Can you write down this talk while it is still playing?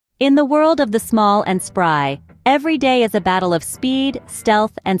In the world of the small and spry, every day is a battle of speed,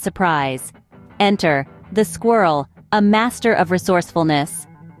 stealth, and surprise. Enter the squirrel, a master of resourcefulness.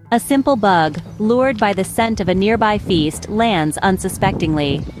 A simple bug, lured by the scent of a nearby feast, lands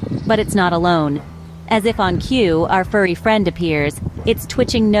unsuspectingly. But it's not alone. As if on cue, our furry friend appears, its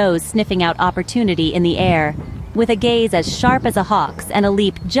twitching nose sniffing out opportunity in the air. With a gaze as sharp as a hawk's and a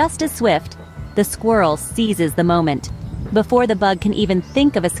leap just as swift, the squirrel seizes the moment. Before the bug can even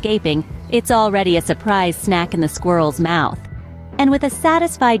think of escaping, it's already a surprise snack in the squirrel's mouth. And with a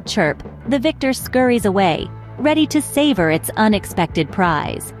satisfied chirp, the victor scurries away, ready to savor its unexpected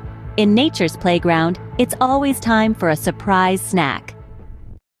prize. In nature's playground, it's always time for a surprise snack.